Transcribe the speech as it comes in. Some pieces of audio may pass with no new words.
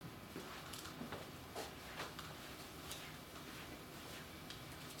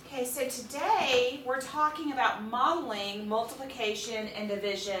Okay, so today we're talking about modeling multiplication and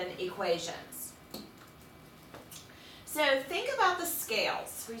division equations. So think about the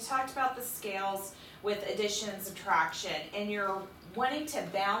scales. We talked about the scales with addition and subtraction, and you're wanting to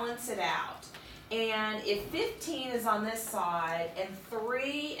balance it out. And if 15 is on this side and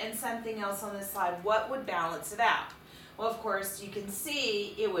 3 and something else on this side, what would balance it out? Well, of course, you can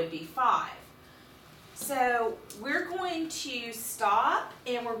see it would be 5. So we're going to stop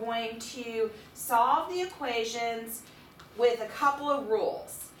and we're going to solve the equations with a couple of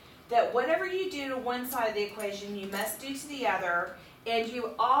rules. That whatever you do to one side of the equation, you must do to the other, and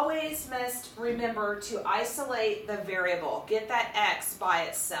you always must remember to isolate the variable. Get that x by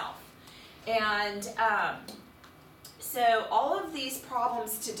itself. And so all of these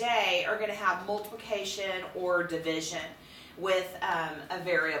problems today are going to have multiplication or division with a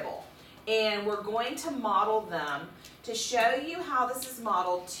variable. And we're going to model them. To show you how this is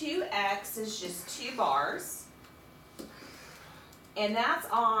modeled, 2x is just 2 bars. And that's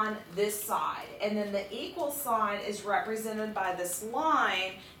on this side. And then the equal sign is represented by this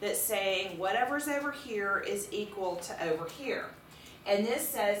line that's saying whatever's over here is equal to over here. And this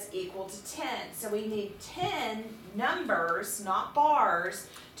says equal to 10. So we need 10 numbers, not bars,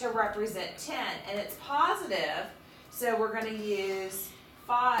 to represent 10. And it's positive, so we're going to use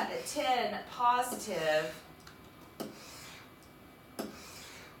 10 positive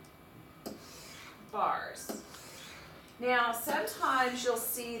bars. Now, sometimes you'll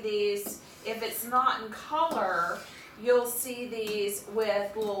see these, if it's not in color, you'll see these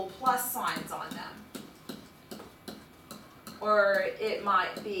with little plus signs on them. Or it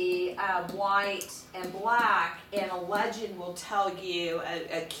might be white and black, and a legend will tell you,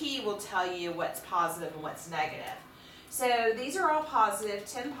 a key will tell you what's positive and what's negative. So these are all positive,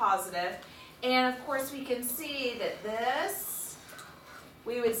 10 positive, and of course we can see that this,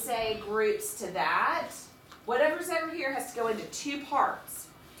 we would say groups to that. Whatever's over here has to go into 2 parts.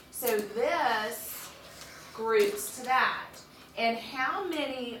 So this groups to that. And how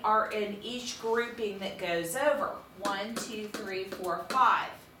many are in each grouping that goes over? 1, 2, 3, 4, 5.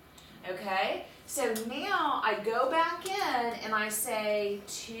 Okay? So now I go back in and I say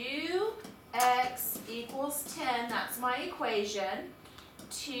 2x equals 10. That's my equation.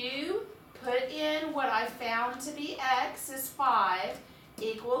 2, put in what I found to be x is 5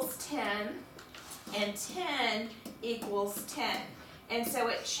 equals 10. And 10 equals 10. And so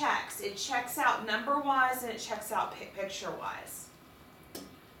it checks. It checks out number-wise and it checks out picture-wise.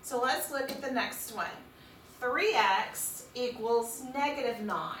 So let's look at the next one. 3x equals negative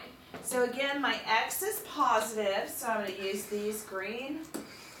 9. So again, my x is positive, so I'm going to use these green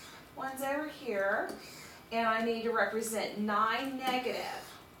ones over here. And I need to represent 9 negative.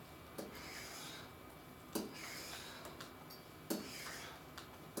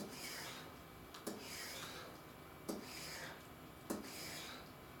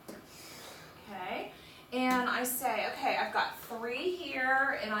 And I say, okay, I've got 3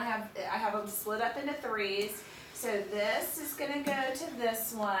 here, and I have them split up into 3s. So this is going to go to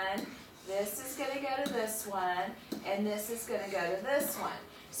this one, this is going to go to this one, and this is going to go to this one.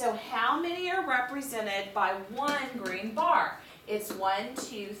 So how many are represented by 1 green bar? It's 1,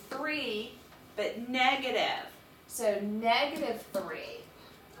 2, 3, but negative. So negative 3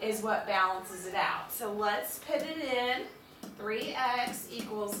 is what balances it out. So let's put it in. 3x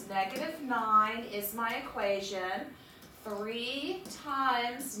equals negative 9 is my equation. 3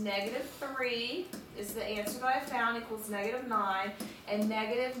 times negative 3 is the answer that I found, equals negative 9. And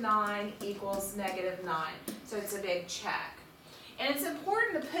negative 9 equals negative 9. So it's a big check. And it's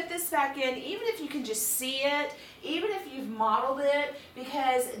important to put this back in, even if you can just see it, even if you've modeled it,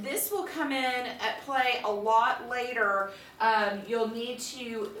 because this will come in at play a lot later. You'll need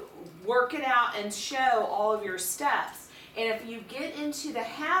to work it out and show all of your steps. And if you get into the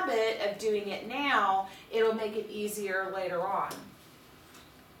habit of doing it now, it'll make it easier later on.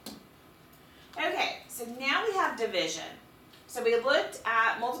 Okay, so now we have division. So we looked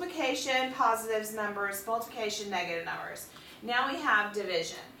at multiplication, positives, numbers, multiplication, negative numbers. Now we have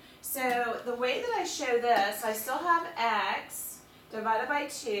division. So the way that I show this, I still have x divided by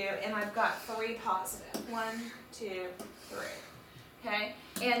 2, and I've got 3 positive. 1, 2, 3. Okay?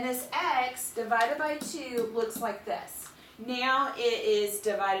 And this x divided by 2 looks like this. Now it is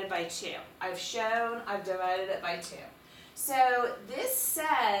divided by 2. I've divided it by 2. So this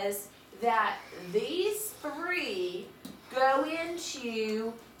says that these 3 go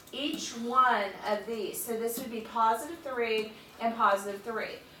into each one of these. So this would be positive 3 and positive 3.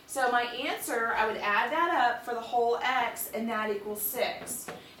 So my answer, I would add that up for the whole x, and that equals 6.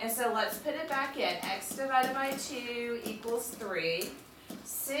 And so let's put it back in. X divided by 2 equals 3.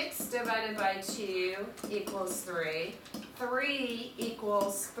 6 divided by 2 equals 3. 3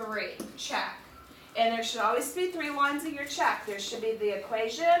 equals 3. Check. And there should always be 3 lines in your check. There should be the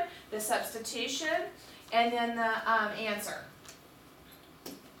equation, the substitution, and then the answer.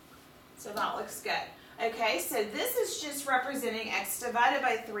 So that looks good. Okay, so this is just representing x divided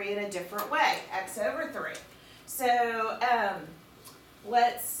by 3 in a different way, x over 3. So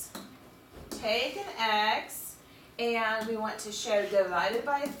let's take an x, and we want to show divided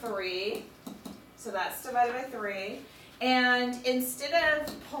by 3. So that's divided by 3. And instead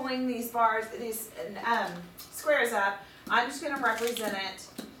of pulling these squares up, I'm just going to represent it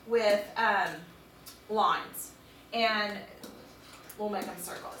with lines. And we'll make them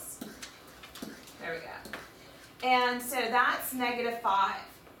circles. There we go. And so that's -5.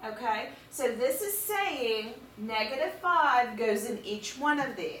 Okay? So this is saying -5 goes in each one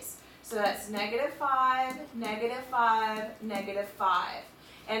of these. So that's -5, -5, -5.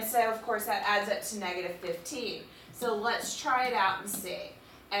 And so, of course, that adds up to -15. So let's try it out and see.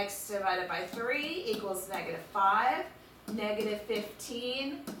 X divided by 3 equals -5.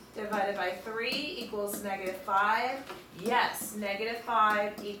 -15 divided by 3 equals -5. Yes,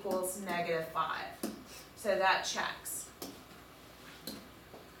 -5 equals -5. So that checks.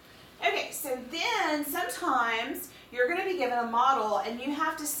 Okay, so then sometimes you're going to be given a model and you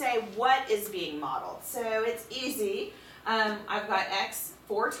have to say what is being modeled. So it's easy. I've got x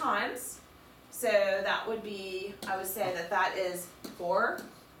 4 times. So that would be, I would say that is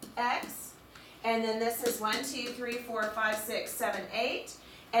 4x. And then this is 1, 2, 3, 4, 5, 6, 7, 8.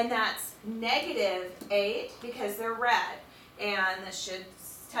 And that's -8 because they're red. And this should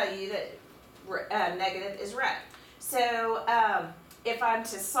tell you that negative is red. So if I'm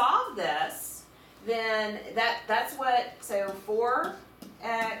to solve this, then that's what, so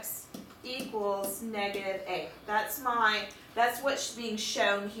 4x equals -8. That's what's being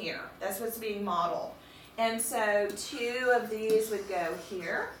shown here. That's what's being modeled. And so 2 of these would go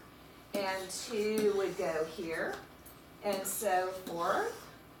here, and 2 would go here, and so forth,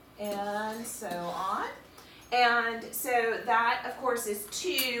 and so on. And so that, of course, is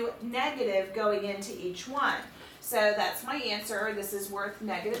 2 negative going into each one. So that's my answer. This is worth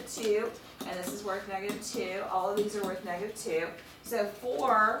 -2, and this is worth -2. All of these are worth -2. So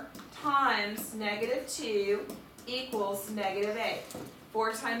 4 times -2 equals -8.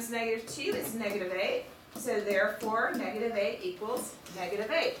 4 times -2 is -8. So therefore, -8 equals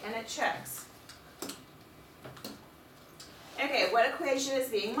 -8, and it checks. Okay, what equation is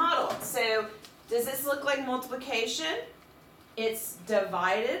being modeled? So does this look like multiplication? It's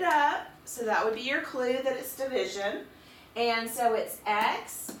divided up, so that would be your clue that it's division. And so it's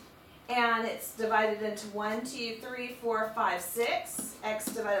x, and it's divided into 1, 2, 3, 4, 5, 6. X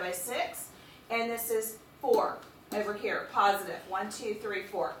divided by 6. And this is 4 over here, positive. 1, 2, 3,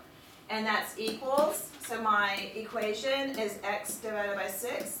 4. And that's equals, so my equation is x divided by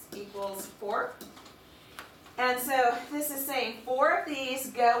 6 equals 4. And so this is saying 4 of these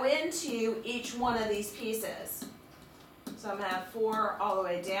go into each one of these pieces. So I'm going to have 4 all the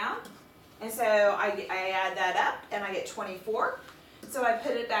way down. And so I add that up, and I get 24. So I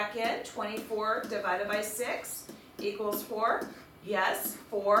put it back in. 24 divided by 6 equals 4. Yes,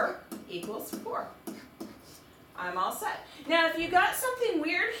 4 equals 4. I'm all set. Now, if you got something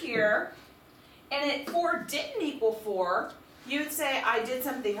weird here, and 4 didn't equal 4, you'd say, I did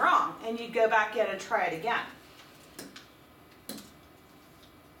something wrong, and you'd go back in and try it again.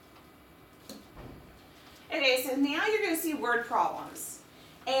 Okay, so now you're going to see word problems.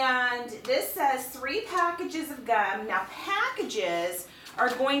 And this says 3 packages of gum. Now, packages are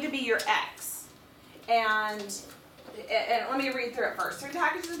going to be your X. And let me read through it first. 3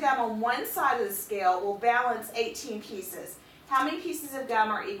 packages of gum on one side of the scale will balance 18 pieces. How many pieces of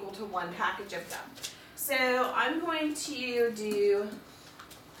gum are equal to 1 package of gum? So I'm going to do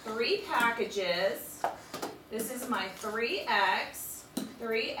 3 packages. This is my 3x,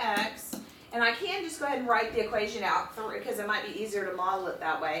 and I can just go ahead and write the equation out because it might be easier to model it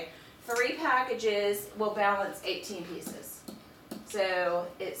that way. 3 packages will balance 18 pieces. So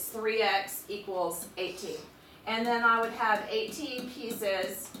it's 3x equals 18. And then I would have 18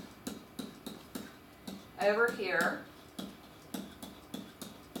 pieces over here.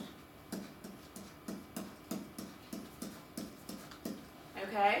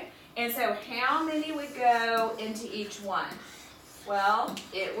 Okay, and so how many would go into each one? Well,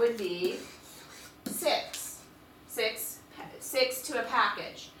 it would be 6. 6 to a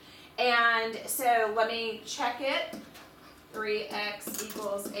package. And so let me check it. 3x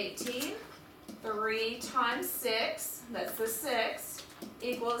equals 18. 3 times 6, that's the 6,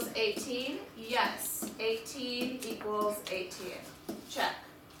 equals 18. Yes, 18 equals 18. check.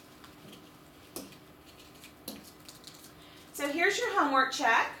 So here's your homework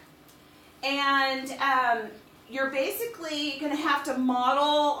check, and you're basically going to have to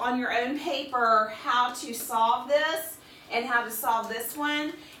model on your own paper how to solve this and how to solve this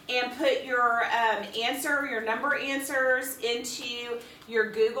one, and put your your number answers into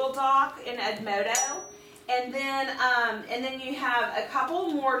your Google Doc in Edmodo. And then you have a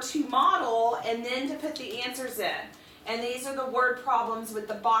couple more to model and then to put the answers in. And these are the word problems with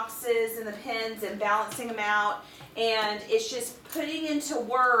the boxes and the pins and balancing them out. And it's just putting into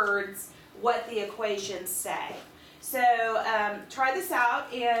words what the equations say. So try this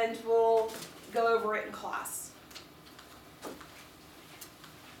out and we'll go over it in class.